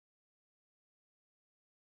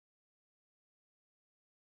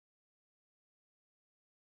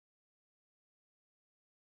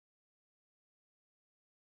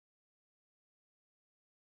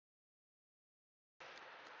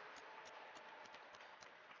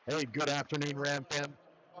Hey, good afternoon, Ram fam.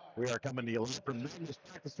 We are coming to you live from Magnus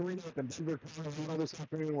Practice Arena up in Denver, Colorado this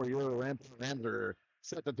afternoon, where your Rampart Rams are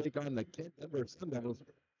set to take on the Kent Denver Sun Devils.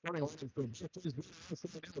 Starting live from Shifty's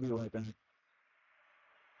We'll be right back.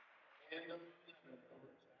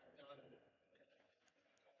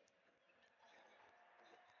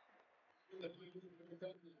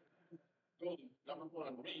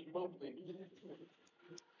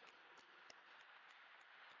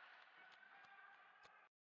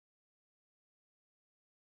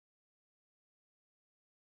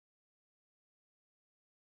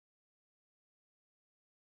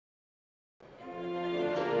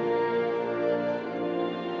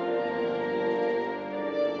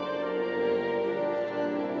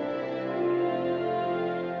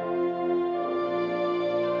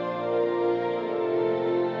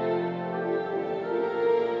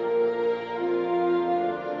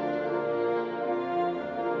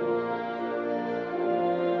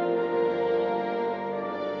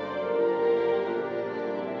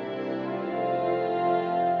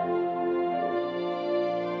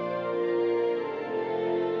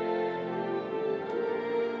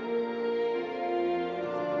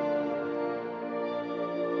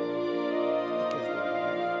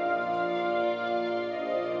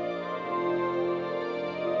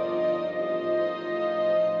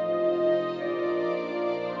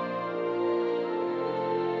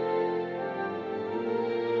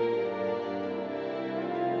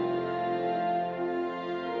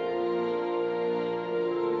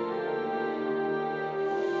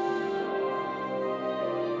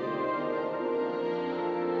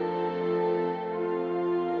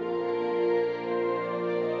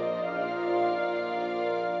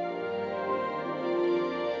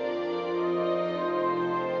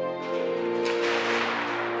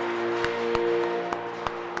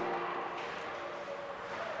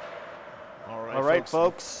 All right,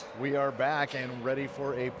 folks, we are back and ready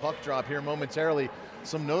for a puck drop here momentarily.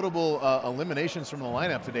 Some notable eliminations from the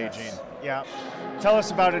lineup today, Gene. Yeah. Tell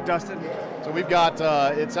us about it, Dustin. So we've got,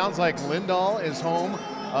 it sounds like Lindahl is home,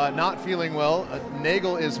 not feeling well.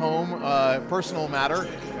 Nagel is home, personal matter.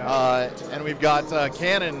 And we've got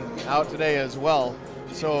Cannon out today as well.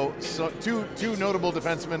 So two notable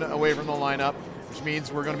defensemen away from the lineup, which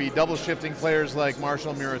means we're going to be double shifting players like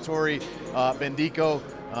Marshall Muratori, Bendico.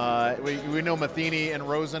 We know Matheny and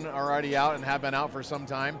Rosen are already out and have been out for some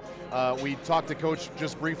time. We talked to Coach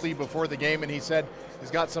just briefly before the game, and he said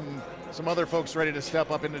he's got some other folks ready to step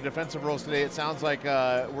up into defensive roles today. It sounds like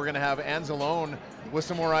we're going to have Anzalone with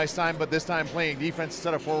some more ice time, but this time playing defense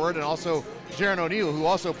instead of forward, and also Jaron O'Neill, who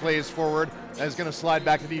also plays forward, is going to slide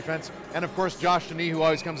back to defense. And of course, Josh Denis, who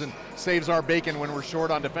always comes and saves our bacon when we're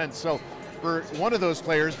short on defense. So for one of those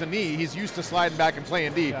players, Denis, he's used to sliding back and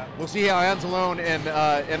playing D. Yeah. We'll see how Anzalone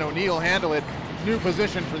and O'Neill handle it. New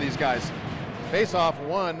position for these guys. Face-off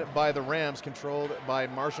won by the Rams, controlled by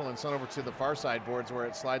Marshall and sent over to the far side boards where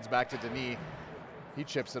it slides back to Denis. He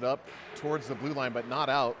chips it up towards the blue line, but not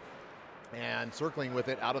out. And circling with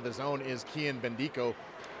it out of the zone is Kian Bendico.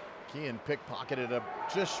 Kian pickpocketed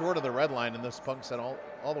up just short of the red line, and this puck set all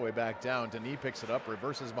the way back down. Denis picks it up,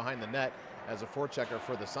 reverses behind the net as a forechecker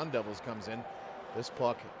for the Sun Devils comes in. This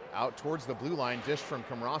puck out towards the blue line, dished from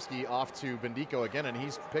Komrovsky off to Bendico again, and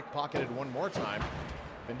he's pickpocketed one more time.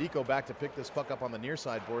 Bendico back to pick this puck up on the near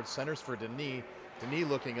side board, centers for Denis. Denis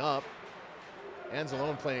looking up.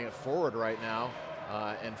 Anzalone playing it forward right now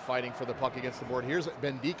and fighting for the puck against the board. Here's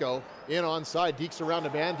Bendico in onside, dekes around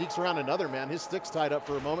a man, dekes around another man. His stick's tied up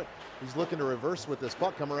for a moment. He's looking to reverse with this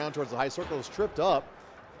puck, come around towards the high circle, is tripped up,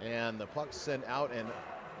 and the puck sent out and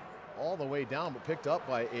all the way down, but picked up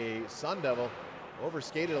by a Sun Devil.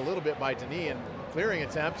 Overskated a little bit by Denis, and clearing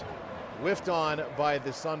attempt whiffed on by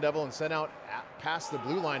the Sun Devil and sent out past the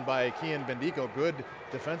blue line by Kian Bendico. Good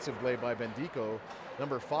defensive play by Bendico.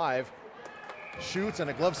 Number 5 shoots, and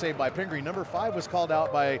a glove save by Pingree. Number 5 was called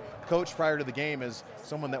out by Coach prior to the game as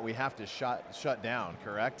someone that we have to shut down,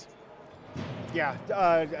 correct? Yeah,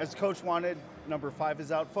 as Coach wanted, number 5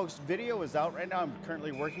 is out. Folks, video is out right now. I'm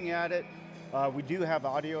currently working at it. We do have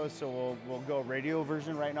audio, so we'll go radio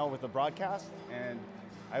version right now with the broadcast, and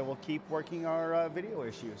I will keep working our video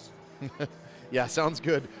issues. Yeah, sounds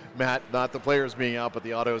good, Matt. Not the players being out, but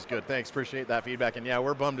the audio is good. Thanks, appreciate that feedback. And yeah,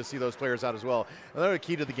 we're bummed to see those players out as well. Another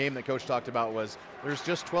key to the game that Coach talked about was there's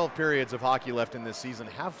just 12 periods of hockey left in this season.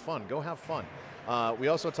 Have fun, go have fun. We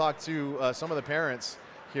also talked to some of the parents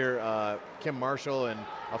here, Kim Marshall and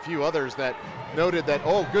a few others that noted that,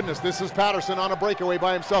 oh goodness, this is Patterson on a breakaway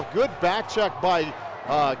by himself. Good back check by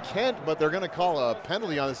Kent, but they're going to call a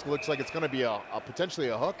penalty on this. Looks like it's going to be potentially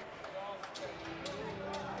a hook.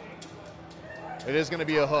 It is going to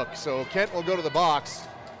be a hook, so Kent will go to the box.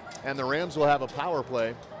 and the Rams will have a power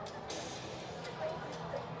play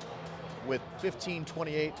with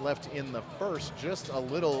 15:28 left in the first, just a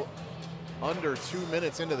little under 2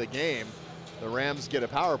 minutes into the game. The Rams get a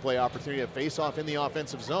power play opportunity to face off in the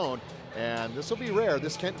offensive zone, and this will be rare.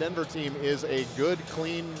 This Kent-Denver team is a good,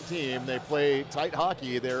 clean team. They play tight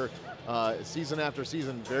hockey. They're season after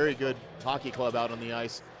season, very good hockey club out on the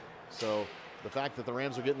ice. So the fact that the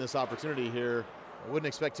Rams are getting this opportunity here, I wouldn't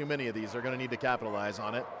expect too many of these. They're going to need to capitalize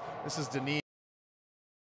on it. This is Denis.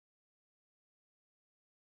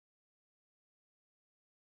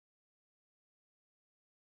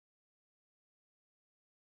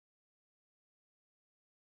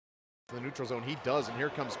 The neutral zone, he does, and here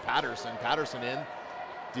comes Patterson. Patterson in,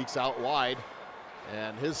 dekes out wide,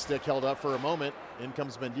 and his stick held up for a moment. In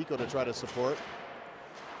comes Bendico to try to support.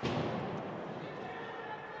 And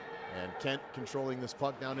Kent controlling this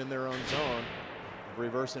puck down in their own zone,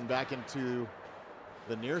 reversing back into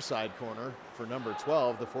the near side corner for number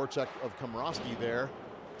 12. The forecheck of Komrosky there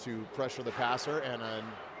to pressure the passer, and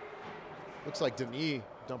looks like Denis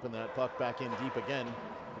dumping that puck back in deep again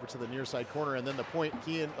over to the near side corner, and then the point,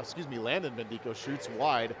 Landon Bendico shoots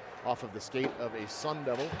wide off of the skate of a Sun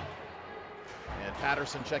Devil. And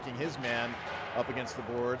Patterson checking his man up against the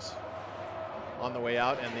boards on the way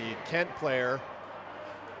out, and the Kent player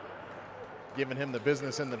giving him the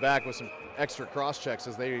business in the back with some extra cross checks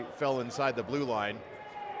as they fell inside the blue line.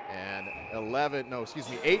 And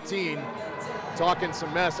 18 talking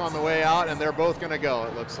some mess on the way out, and they're both gonna go,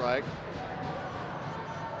 it looks like.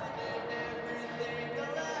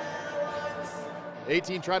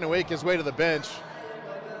 18 trying to wake his way to the bench,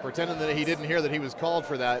 pretending that he didn't hear that he was called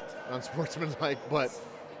for that unsportsmanlike, but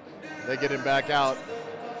they get him back out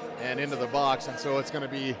and into the box, and so it's going to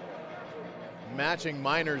be matching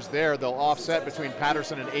minors there. They'll offset between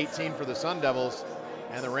Patterson and 18 for the Sun Devils,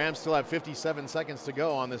 and the Rams still have 57 seconds to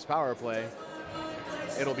go on this power play.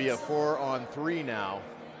 It'll be a 4-on-3 now.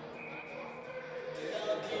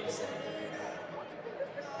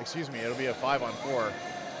 It'll be a 5-on-4.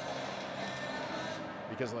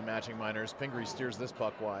 Because of the matching minors. Pingree steers this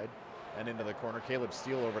puck wide and into the corner. Caleb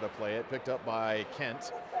Steele over to play it, picked up by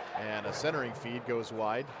Kent, and a centering feed goes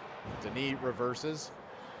wide. Denis reverses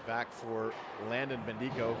back for Landon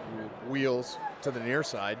Bendico, who wheels to the near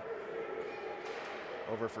side.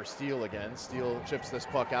 Over for Steele again. Steele chips this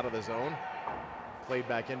puck out of the zone. Played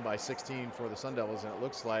back in by 16 for the Sun Devils, and it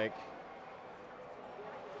looks like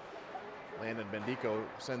Landon Bendico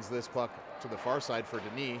sends this puck to the far side for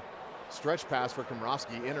Denis. Stretch pass for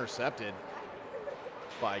Komrosky, intercepted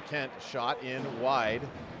by Kent, shot in wide.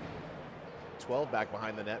 12 back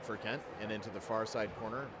behind the net for Kent and into the far side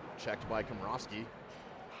corner, checked by Komrosky.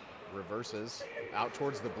 Reverses out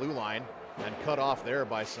towards the blue line and cut off there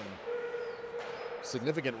by some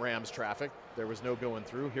significant Rams traffic. There was no going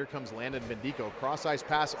through. Here comes Landon Bendico, cross ice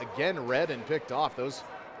pass again, read and picked off. Those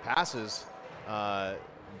passes,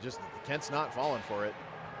 just Kent's not falling for it.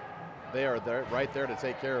 They are there, right there to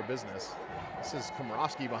take care of business. This is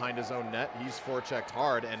Komrosky behind his own net. He's forechecked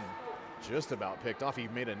hard and just about picked off. He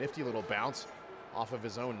made a nifty little bounce off of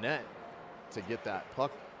his own net to get that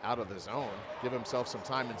puck out of the zone, give himself some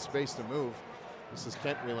time and space to move. This is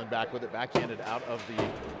Kent wheeling back with it, backhanded out of the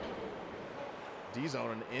D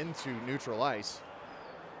zone and into neutral ice.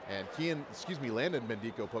 And Landon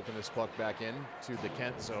Bendico poking this puck back in to the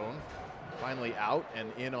Kent zone. Finally out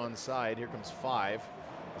and in on side. Here comes 5.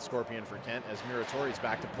 The Scorpion for Kent as Muratori's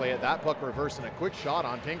back to play it. That puck reversed and a quick shot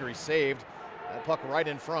on Pingree, saved. That puck right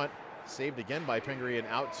in front, saved again by Pingree and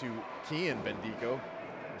out to Kean Bendico,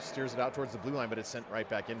 who steers it out towards the blue line, but it's sent right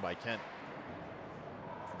back in by Kent.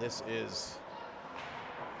 This is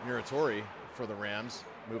Muratori for the Rams,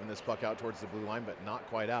 moving this puck out towards the blue line, but not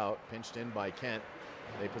quite out. Pinched in by Kent.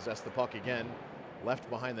 They possess the puck again. Left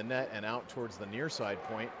behind the net and out towards the near side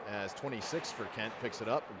point as 26 for Kent picks it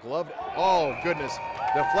up. Glove, oh goodness,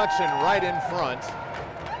 deflection right in front.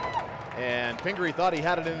 And Pingree thought he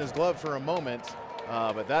had it in his glove for a moment,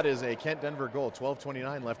 but that is a Kent-Denver goal.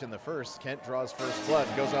 12:29 left in the first. Kent draws first blood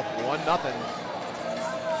and goes up 1-0.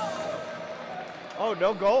 Oh,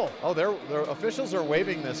 no goal. Oh, the officials are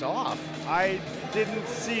waving this off. I didn't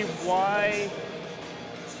see why.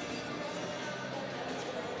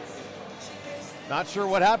 Not sure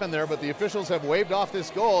what happened there, but the officials have waved off this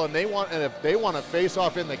goal, and if they want to face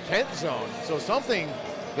off in the Kent zone. So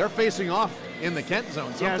they're facing off in the Kent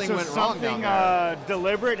zone. Something went wrong down there.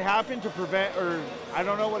 Deliberate happened to prevent, or I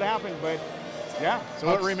don't know what happened, but yeah.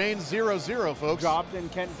 So it remains 0-0, folks. Dropped in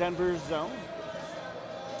Kent-Denver's zone.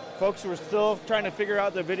 Folks, we're still trying to figure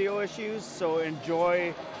out the video issues, so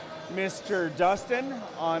enjoy Mr. Dustin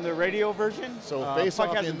on the radio version. So face puck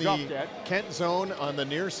off in hasn't dropped the yet. Kent zone on the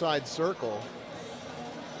near side circle.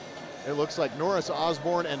 It looks like Norris,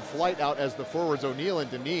 Osborne, and Flight out as the forwards. O'Neill and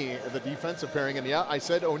Denis, the defensive pairing. And yeah, I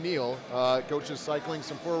said O'Neill. Coach is cycling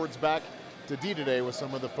some forwards back to D today with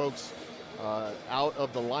some of the folks out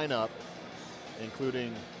of the lineup,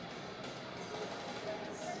 including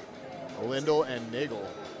Lindell and Nagel.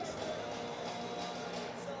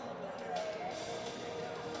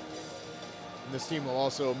 And this team will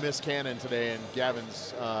also miss Cannon today and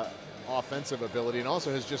Gavin's offensive ability, and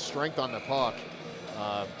also his just strength on the puck.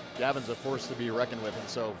 Gavin's a force to be reckoned with, and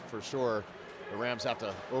so for sure the Rams have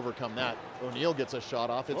to overcome that. O'Neill gets a shot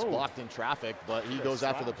off. It's blocked in traffic, but he goes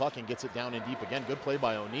after the puck and gets it down in deep again. Good play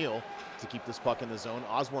by O'Neill to keep this puck in the zone.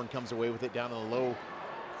 Osborne comes away with it down in the low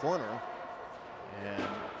corner, and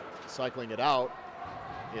cycling it out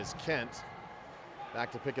is Kent.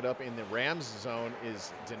 Back to pick it up in the Rams zone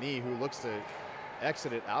is Denis, who looks to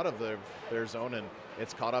exit it out of their zone, and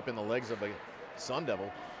it's caught up in the legs of the Sun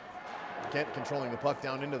Devil. Kent controlling the puck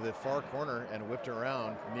down into the far corner and whipped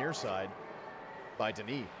around near side by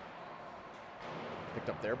Denis. Picked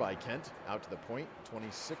up there by Kent, out to the point.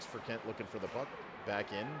 26 for Kent, looking for the puck. Back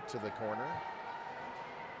in to the corner.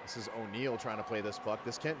 This is O'Neill trying to play this puck.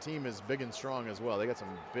 This Kent team is big and strong as well. They got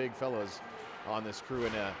some big fellows on this crew,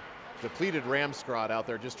 and a depleted Rams squad out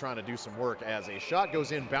there just trying to do some work as a shot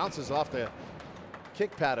goes in, bounces off the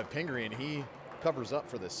kick pad of Pingree, and he covers up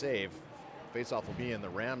for the save. Faceoff will be in the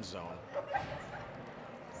Rams zone.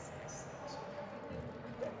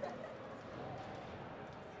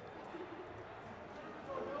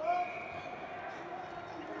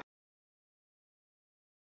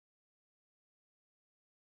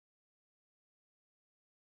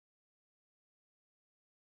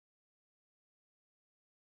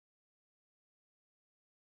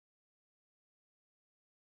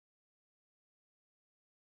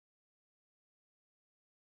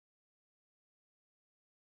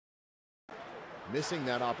 Missing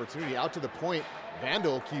that opportunity. Out to the point.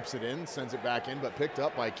 Vandal keeps it in, sends it back in, but picked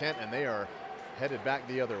up by Kent, and they are headed back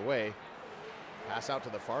the other way. Pass out to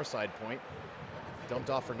the far side point. Dumped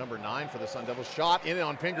off for number 9 for the Sun Devils. Shot in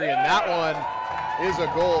on Pingree, and that one is a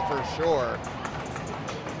goal for sure.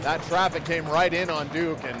 That traffic came right in on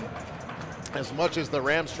Duke, and as much as the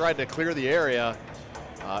Rams tried to clear the area,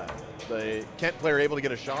 the Kent player able to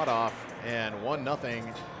get a shot off, and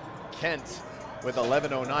 1-0 Kent with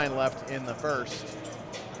 11:09 left in the first.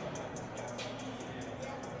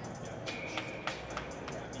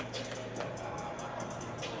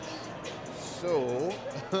 So,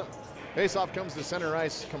 face-off comes to center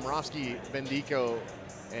ice. Komrovsky, Bendico,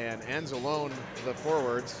 and Anzalone, the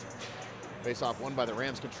forwards. Face-off won by the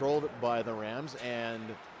Rams, controlled by the Rams, and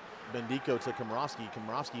Bendico to Komrovsky.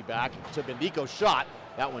 Komrovsky back to Bendico, shot.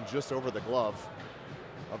 That one just over the glove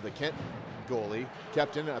of the Kent goalie.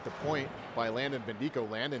 Kept in at the point by Landon Bendico.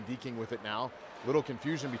 Landon deking with it now. Little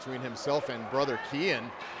confusion between himself and brother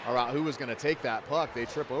Kean about who was going to take that puck. They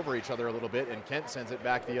trip over each other a little bit, and Kent sends it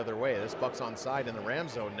back the other way. This puck's onside in the Ram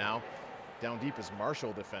zone now. Down deep is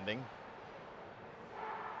Marshall defending.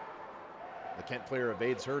 The Kent player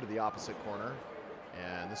evades her to the opposite corner,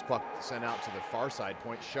 and this puck sent out to the far side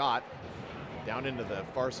point. Shot down into the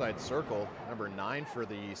far side circle. Number 9 for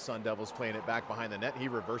the Sun Devils playing it back behind the net. He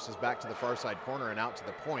reverses back to the far side corner and out to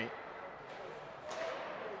the point.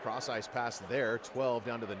 Cross ice pass there. 12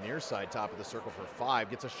 down to the near side top of the circle for 5.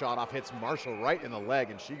 Gets a shot off, hits Marshall right in the leg,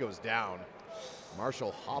 and she goes down.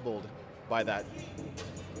 Marshall hobbled by that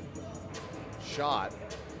shot.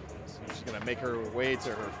 She's going to make her way to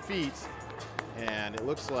her feet, and it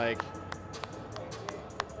looks like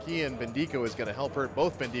Kean Bendico is going to help her.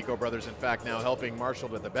 Both Bendico brothers, in fact, now helping Marshall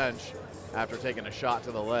to the bench after taking a shot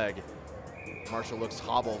to the leg. Marshall looks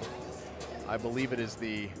hobbled. I believe it is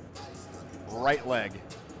the right leg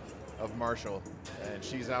of Marshall, and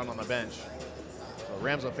she's out on the bench. So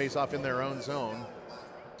Rams will face off in their own zone.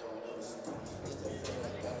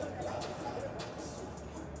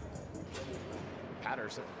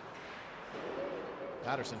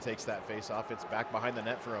 Patterson takes that face off. It's back behind the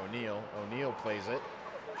net for O'Neill. O'Neill plays it.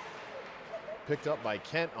 Picked up by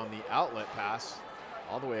Kent on the outlet pass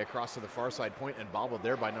all the way across to the far side point and bobbled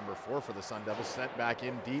there by number 4 for the Sun Devils. Sent back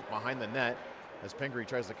in deep behind the net as Pingree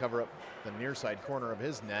tries to cover up the near side corner of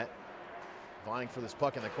his net. Vying for this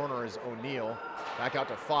puck in the corner is O'Neill. Back out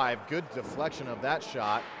to 5. Good deflection of that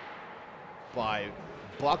shot by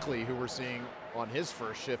Buckley, who we're seeing on his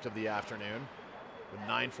first shift of the afternoon, with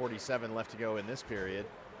 9:47 left to go in this period.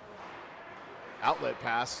 Outlet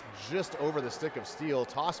pass just over the stick of Steele,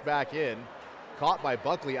 tossed back in. caught by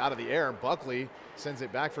Buckley out of the air. Buckley sends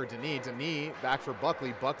it back for Denis. Denis back for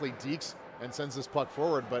Buckley. Buckley dekes and sends this puck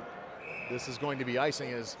forward, but this is going to be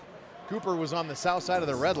icing as Cooper was on the south side of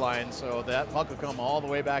the red line, so that puck will come all the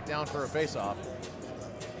way back down for a faceoff.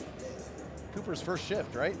 Cooper's first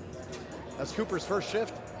shift, right? That's Cooper's first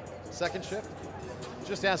shift, second shift.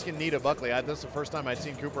 Just asking Nita Buckley. This is the first time I'd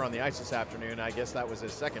seen Cooper on the ice this afternoon. I guess that was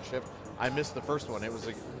his second shift. I missed the first one. It was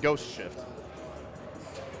a ghost shift.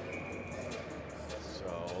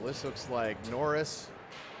 So this looks like Norris,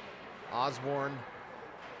 Osborne,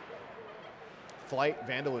 Flight,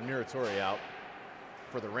 Vandal, and Muratori out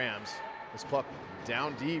for the Rams. This puck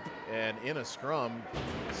down deep and in a scrum,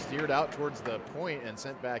 steered out towards the point and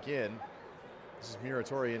sent back in. This is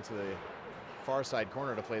Muratori into the far side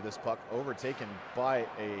corner to play this puck, overtaken by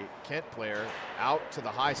a Kent player out to the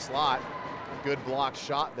high slot. Good block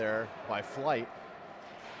shot there by Flight,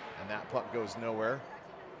 and that puck goes nowhere.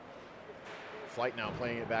 Flight now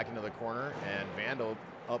playing it back into the corner, and Vandal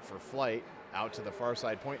up for Flight, out to the far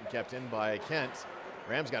side point and kept in by Kent.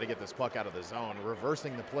 Rams got to get this puck out of the zone.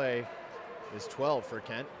 Reversing the play is 12 for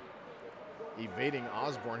Kent, evading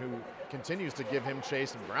Osborne, who continues to give him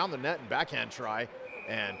chase and around the net and backhand try,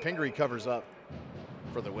 and Pingree covers up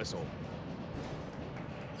for the whistle.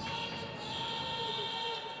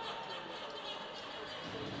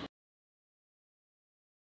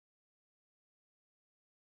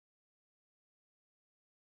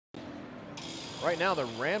 Right now, the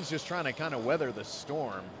Rams just trying to kind of weather the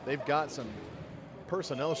storm. They've got some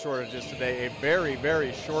personnel shortages today, a very,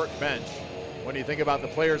 very short bench. When you think about the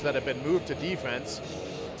players that have been moved to defense,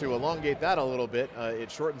 to elongate that a little bit, it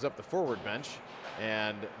shortens up the forward bench.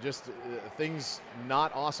 And just things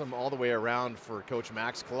not awesome all the way around for Coach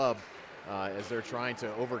Mack's club as they're trying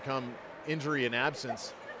to overcome injury and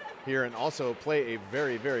absence here and also play a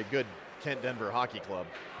very, very good Kent-Denver hockey club.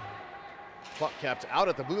 Puck kept out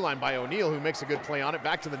at the blue line by O'Neill, who makes a good play on it.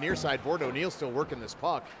 Back to the near side board. O'Neill still working this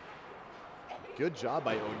puck. Good job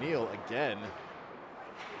by O'Neill again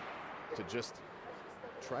to just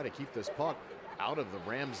try to keep this puck out of the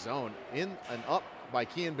Rams zone. In and up by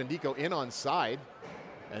Kian Bendico, in on side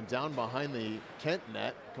and down behind the Kent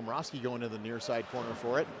net. Komrowski going to the near side corner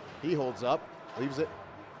for it. He holds up, leaves it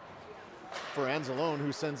for Anzalone,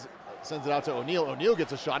 who sends it out to O'Neill. O'Neill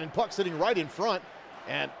gets a shot, and puck sitting right in front.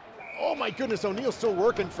 And oh my goodness, O'Neill still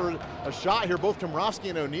working for a shot here. Both Komrowski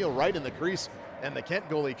and O'Neill right in the crease, and the Kent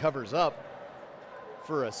goalie covers up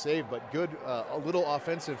for a save, but good, a little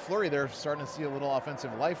offensive flurry there. Starting to see a little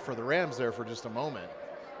offensive life for the Rams there for just a moment.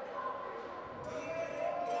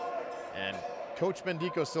 And Coach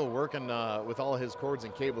Bendico still working with all his cords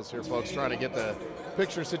and cables here, folks, trying to get the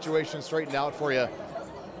picture situation straightened out for you.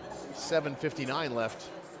 7:59 left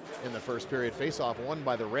in the first period. Face-off won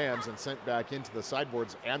by the Rams and sent back into the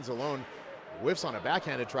sideboards. Anzalone whiffs on a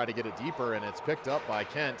backhand to try to get it deeper, and it's picked up by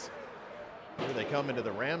Kent. Here they come into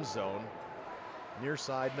the Rams zone. Near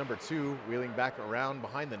side number 2, wheeling back around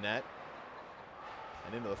behind the net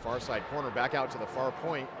and into the far side corner, back out to the far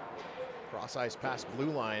point. Cross ice past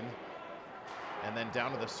blue line and then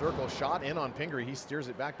down to the circle. Shot in on Pingree. He steers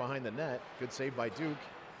it back behind the net. Good save by Duke.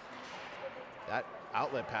 That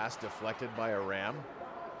outlet pass deflected by a Ram.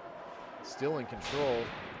 Still in control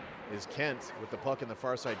is Kent with the puck in the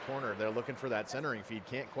far side corner. They're looking for that centering feed.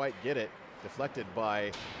 Can't quite get it. Deflected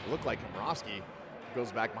by, looked like Komrowski.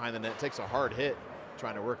 Goes back behind the net, takes a hard hit,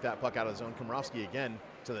 trying to work that puck out of zone. Komrowski again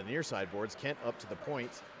to the near side boards. Kent up to the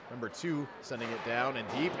point. Number 2 sending it down and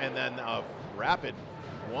deep, and then a rapid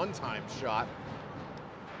one-time shot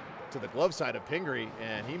to the glove side of Pingree,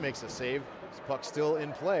 and he makes a save. His puck still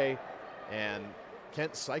in play, and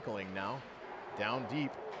Kent cycling now down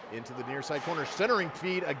deep into the near side corner. Centering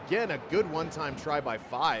feed, again, a good one-time try by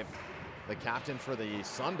 5. The captain for the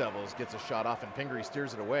Sun Devils gets a shot off, and Pingree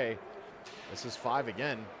steers it away. This is 5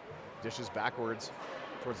 again. Dishes backwards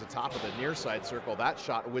towards the top of the near side circle. That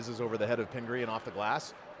shot whizzes over the head of Pingree and off the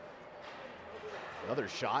glass. Another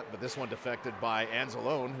shot, but this one deflected by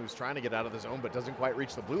Anzalone, who's trying to get out of the zone but doesn't quite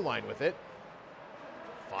reach the blue line with it.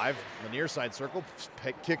 5 in the near side circle.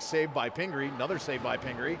 Kick saved by Pingree. Another save by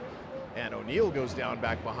Pingree. And O'Neill goes down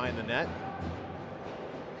back behind the net.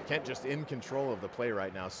 Kent just in control of the play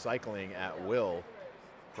right now, cycling at will.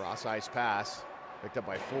 Cross ice pass. Picked up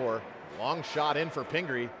by 4. Long shot in for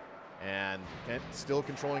Pingree, and Kent still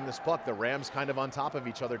controlling this puck. The Rams kind of on top of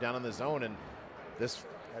each other down in the zone, and this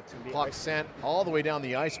puck sent all the way down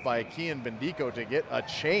the ice by Kian Bendico to get a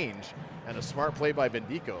change, and a smart play by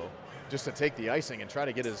Bendico just to take the icing and try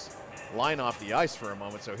to get his line off the ice for a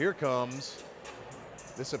moment. So here comes,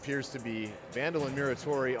 this appears to be Vandal and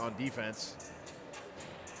Muratori on defense.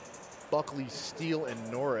 Buckley, Steele,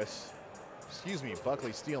 and Norris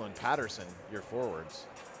Buckley, Steele, and Patterson, your forwards.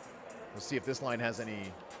 We'll see if this line has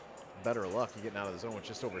any better luck. You're getting out of the zone with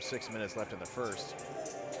just over 6 minutes left in the first.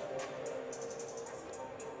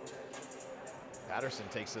 Patterson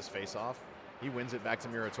takes this face off. He wins it back to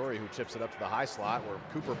Muratori, who chips it up to the high slot where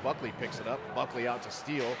Cooper Buckley picks it up. Buckley out to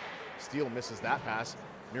Steele. Steele misses that pass.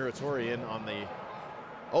 Muratori in on the,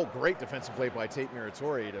 great defensive play by Tate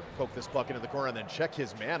Muratori to poke this puck into the corner and then check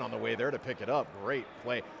his man on the way there to pick it up. Great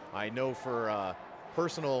play. I know for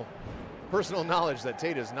personal knowledge that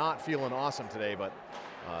Tate is not feeling awesome today, but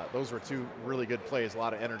those were two really good plays, a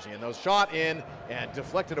lot of energy. And those shot in and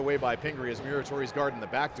deflected away by Pingree as Muratori's guarding the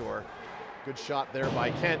back door. Good shot there by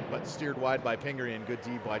Kent, but steered wide by Pingree, and good D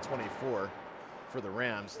by 24 for the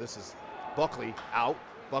Rams. This is Buckley out.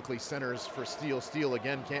 Buckley centers for Steele. Steele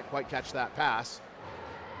again can't quite catch that pass.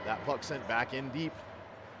 That puck sent back in deep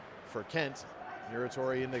for Kent.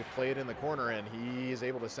 Muratori play it in the corner, and he is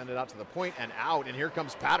able to send it out to the point and out. And here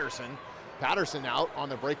comes Patterson. Patterson out on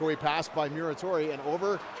the breakaway pass by Muratori and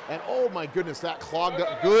over. And oh my goodness, that clogged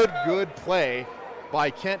up. Good play by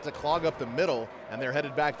Kent to clog up the middle. And they're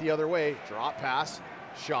headed back the other way. Drop pass,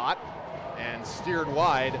 shot, and steered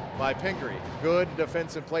wide by Pingree. Good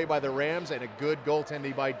defensive play by the Rams and a good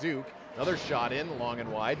goaltending by Duke. Another shot in, long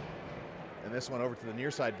and wide. And this one over to the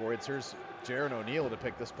near side boards. Here's Jaron O'Neill to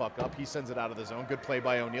pick this puck up. He sends it out of the zone. Good play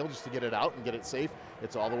by O'Neill just to get it out and get it safe.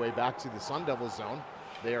 It's all the way back to the Sun Devils zone.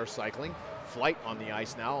 They are cycling. Flight on the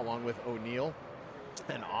ice now, along with O'Neill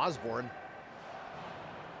and Osborne.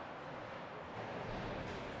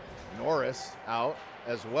 Norris out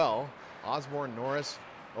as well. Osborne, Norris,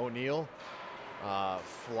 O'Neill,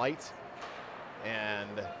 Flight, and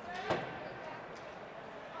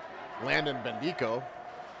Landon Bendico.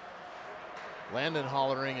 Landon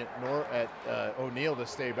hollering at O'Neill to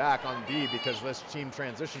stay back on D because this team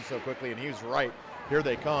transitioned so quickly, and he was right. Here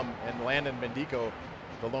they come, and Landon Bendico,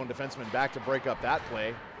 the lone defenseman, back to break up that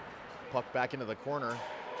play. Puck back into the corner,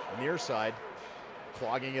 near side.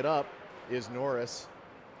 Clogging it up is Norris,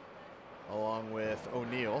 along with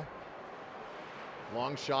O'Neill.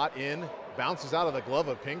 Long shot in, bounces out of the glove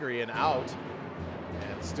of Pingree and out.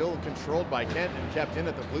 And still controlled by Kent and kept in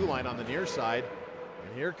at the blue line on the near side.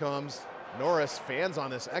 And here comes Norris, fans on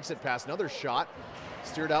this exit pass. Another shot,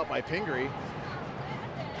 steered out by Pingree.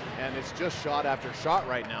 And it's just shot after shot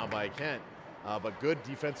right now by Kent. But good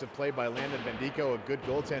defensive play by Landon Bendico, a good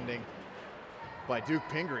goaltending by Duke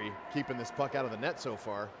Pingree, keeping this puck out of the net so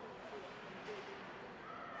far.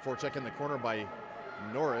 Forecheck in the corner by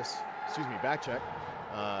Norris, back check,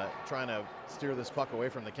 trying to steer this puck away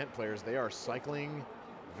from the Kent players. They are cycling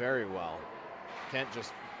very well. Kent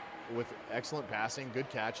just with excellent passing, good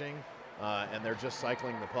catching, and they're just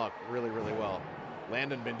cycling the puck really, really well.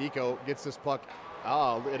 Landon Bendico gets this puck.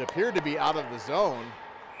 It appeared to be out of the zone,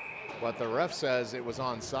 but the ref says it was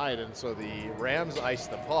onside, and so the Rams iced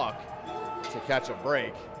the puck to catch a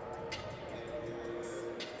break.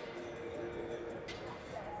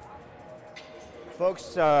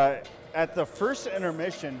 Folks, at the first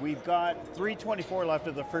intermission, we've got 3:24 left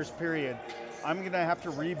of the first period. I'm going to have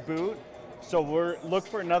to reboot, so look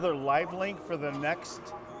for another live link for the next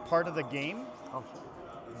part of the game.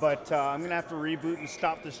 But I'm going to have to reboot and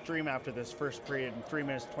stop the stream after this first period in 3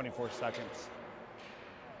 minutes, 24 seconds.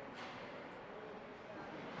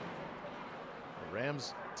 The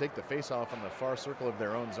Rams take the face-off on the far circle of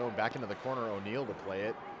their own zone, back into the corner. O'Neill to play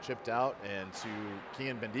it, chipped out, and to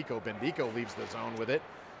Kian Bendico. Bendico leaves the zone with it,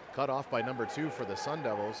 cut off by number 2 for the Sun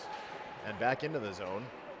Devils, and back into the zone.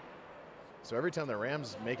 So every time the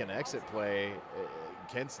Rams make an exit play,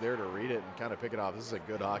 Kent's there to read it and kind of pick it off. This is a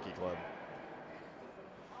good hockey club.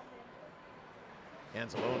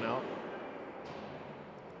 Anzalone out.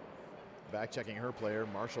 Back checking her player.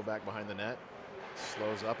 Marshall back behind the net.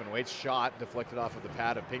 Slows up and waits. Shot deflected off of the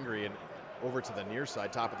pad of Pingree and over to the near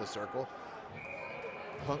side, top of the circle.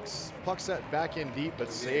 Puck set back in deep,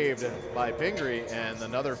 but saved by Pingree, and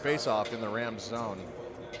another face-off in the Rams zone.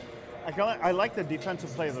 I like the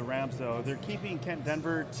defensive play of the Rams, though. They're keeping Kent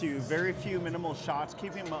Denver to very few minimal shots,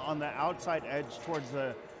 keeping him on the outside edge towards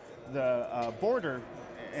the border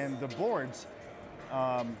and the boards.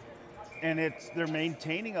 And they're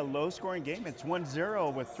maintaining a low-scoring game. It's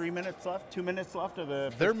 1-0 with 3 minutes left, 2 minutes left of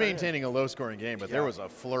the. They're maintaining a low-scoring game, but there was a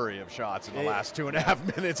flurry of shots in the last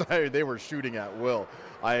 2.5 minutes. They were shooting at will.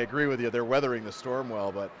 I agree with you. They're weathering the storm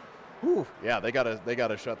well, but yeah, they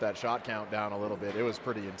gotta shut that shot count down a little bit. It was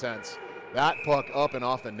pretty intense. That puck up and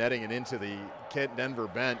off the netting and into the Kent Denver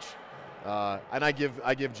bench. And I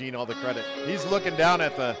give Gene all the credit. He's looking down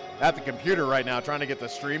at the computer right now, trying to get the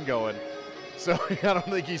stream going. So I don't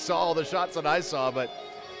think he saw all the shots that I saw, but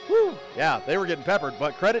Whew. Yeah, they were getting peppered,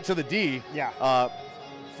 but credit to the D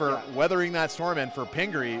for weathering that storm and for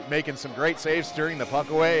Pingree making some great saves, steering the puck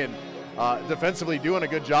away, and defensively doing a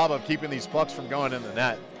good job of keeping these pucks from going in the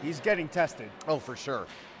net. He's getting tested. Oh, for sure.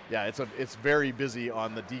 Yeah, it's very busy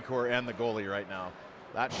on the D-core and the goalie right now.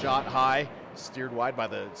 That shot high, steered wide by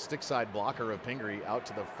the stick side blocker of Pingree, out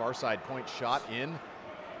to the far side point, shot in,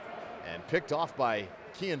 and picked off by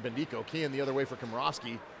Kian Bendico. Kian the other way for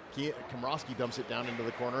Komrosky. Komrosky dumps it down into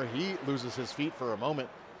the corner. He loses his feet for a moment.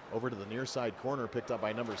 Over to the near side corner, picked up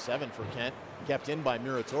by number 7 for Kent. Kept in by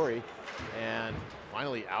Muratori. And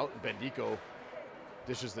finally out, Bendico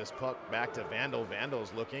dishes this puck back to Vandal.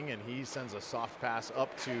 Vandal's looking, and he sends a soft pass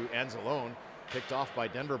up to Anzalone. Picked off by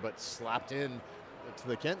Denver, but slapped in to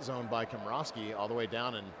the Kent zone by Komrosky, all the way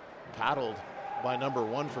down and paddled by number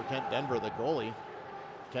 1 for Kent Denver, the goalie.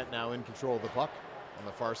 Kent now in control of the puck on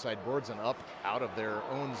the far side boards and up out of their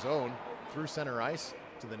own zone through center ice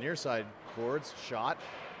to the near side boards. Shot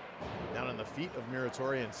down in the feet of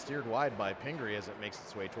Muratori and steered wide by Pingree as it makes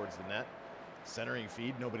its way towards the net. Centering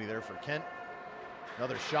feed, nobody there for Kent.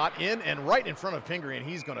 Another shot in and right in front of Pingree, and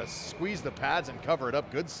he's going to squeeze the pads and cover it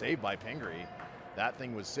up. Good save by Pingree. That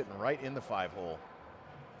thing was sitting right in the 5-hole.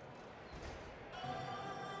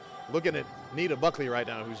 Looking at Nita Buckley right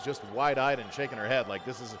now, who's just wide-eyed and shaking her head like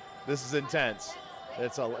this is intense.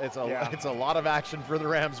 It's a lot of action for the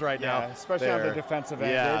Rams right now. Especially on the defensive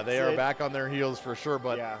end. Yeah, they are back on their heels for sure.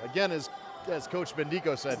 But again, as Coach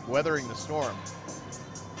Bendico said, weathering the storm.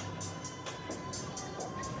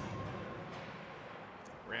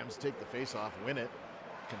 Rams take the face-off, win it,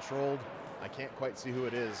 controlled. I can't quite see who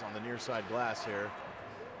it is on the near side glass here.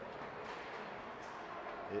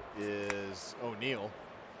 It is O'Neill.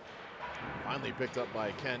 Finally picked up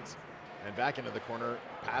by Kent. And back into the corner,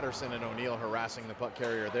 Patterson and O'Neill harassing the puck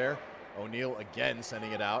carrier there. O'Neill again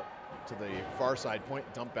sending it out to the far side point,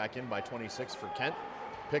 dumped back in by 26 for Kent.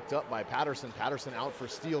 Picked up by Patterson. Patterson out for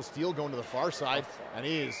Steele. Steele going to the far side, and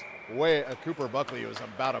he's way. Cooper Buckley was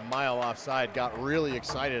about a mile offside. Got really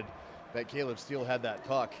excited that Caleb Steele had that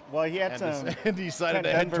puck. Well, he had and decided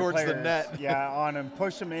to head towards the net. On him,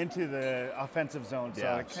 push him into the offensive zone.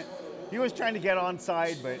 So he was trying to get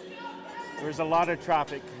onside, but there was a lot of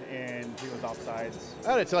traffic, and he was offsides. I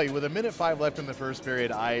got to tell you, with 1:05 left in the first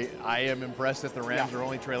period, I am impressed that the Rams are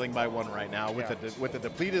only trailing by 1 right now. With the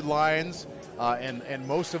depleted lines and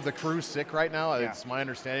most of the crew sick right now. It's my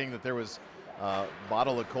understanding that there was a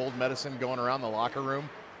bottle of cold medicine going around the locker room.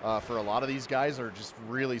 For a lot of these guys are just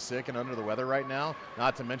really sick and under the weather right now,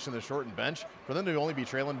 not to mention the shortened bench. For them to only be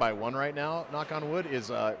trailing by 1 right now, knock on wood, is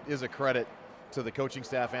a credit to the coaching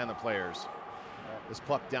staff and the players. This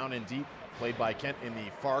puck down in deep, played by Kent in the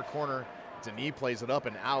far corner. Denis plays it up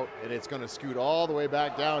and out, and it's going to scoot all the way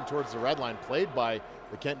back down towards the red line, played by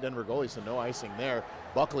the Kent Denver goalie, so no icing there.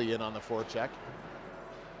 Buckley in on the forecheck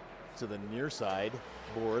to the near side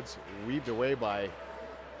boards, weaved away by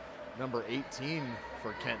number 18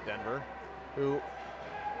 for Kent Denver, who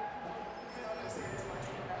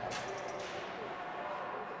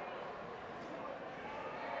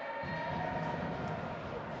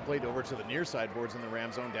played over to the near side boards in the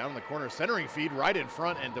Ram zone, down in the corner, centering feed right in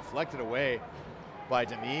front and deflected away by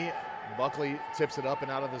Denis. Buckley tips it up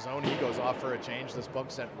and out of the zone. He goes off for a change. This puck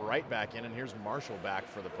sent right back in, and here's Marshall back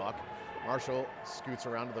for the puck. Marshall scoots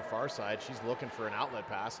around to the far side. She's looking for an outlet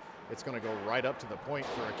pass. It's going to go right up to the point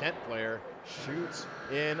for a Kent player. Shoots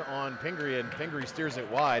in on Pingree, and Pingree steers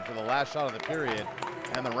it wide for the last shot of the period.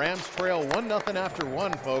 And the Rams trail 1-0 after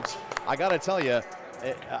 1, folks. I got to tell you,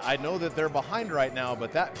 I know that they're behind right now,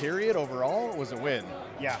 but that period overall was a win.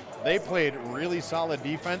 Yeah. They played really solid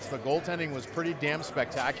defense. The goaltending was pretty damn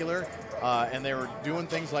spectacular, and they were doing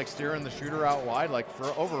things like steering the shooter out wide. Like, for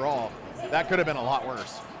overall, that could have been a lot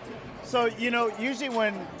worse. So, usually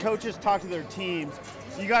when coaches talk to their teams,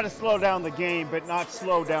 you got to slow down the game, but not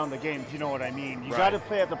slow down the game, if you know what I mean. You got to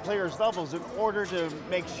play at the players' levels in order to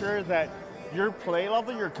make sure that your play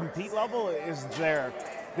level, your compete level is there.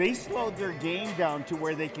 They slowed their game down to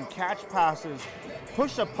where they can catch passes,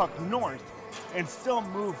 push a puck north, and still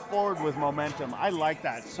move forward with momentum. I like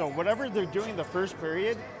that. So whatever they're doing the first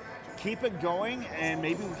period, keep it going, and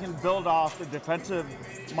maybe we can build off the defensive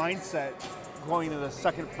mindset going to the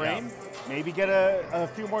second frame. Yeah. Maybe get a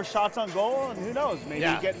few more shots on goal, and who knows, maybe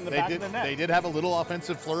get in the back of the net. They did have a little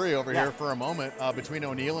offensive flurry over here for a moment between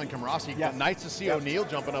O'Neill and Komrosky. Nice to see O'Neill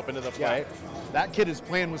jumping up into the play. That kid is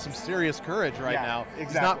playing with some serious courage right now. Exactly.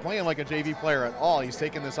 He's not playing like a JV player at all. He's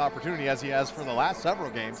taking this opportunity, as he has for the last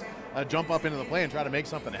several games, jump up into the play and try to make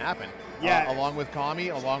something happen. Along with Kami,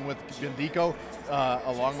 along with Bendico,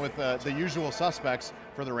 along with the usual suspects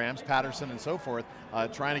for the Rams, Patterson and so forth,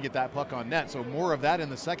 trying to get that puck on net. So more of that in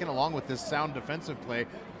the second, along with this sound defensive play.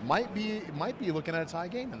 Might be looking at a tie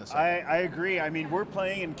game in the second. I agree. I mean, we're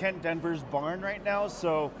playing in Kent Denver's barn right now,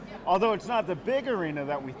 so although it's not the big arena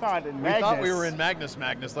that we thought in Magnus. We thought we were in Magnus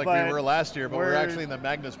like we were last year, but we're actually in the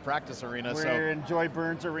Magnus practice arena. We're in Joy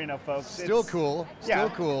Burns Arena, folks. Still cool. Still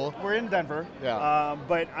cool. We're in Denver. Yeah.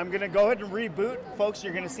 But I'm going to go ahead and reboot. Folks,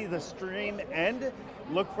 you're going to see the stream end.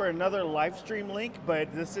 Look for another live stream link,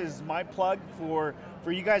 but this is my plug for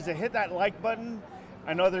you guys to hit that like button.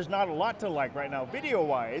 I know there's not a lot to like right now,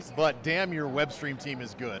 video-wise. But damn, your web stream team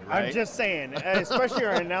is good, right? I'm just saying, especially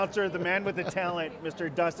our announcer, the man with the talent,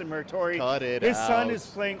 Mr. Dustin Muratori. Cut it His out. son is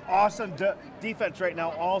playing awesome defense right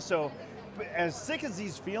now also. But as sick as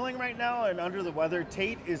he's feeling right now and under the weather,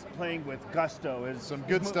 Tate is playing with gusto. Some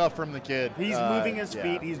good stuff from the kid. He's moving his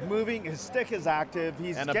feet. He's moving. His stick is active.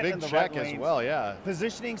 He's and a getting big in the check right as lanes. well, yeah.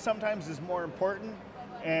 Positioning sometimes is more important.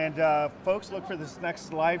 And folks, look for this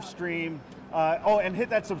next live stream. And hit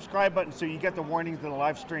that subscribe button so you get the warnings that the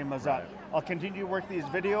live stream is up. I'll continue to work these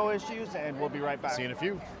video issues, and we'll be right back. See you in a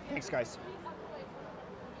few. Thanks, guys.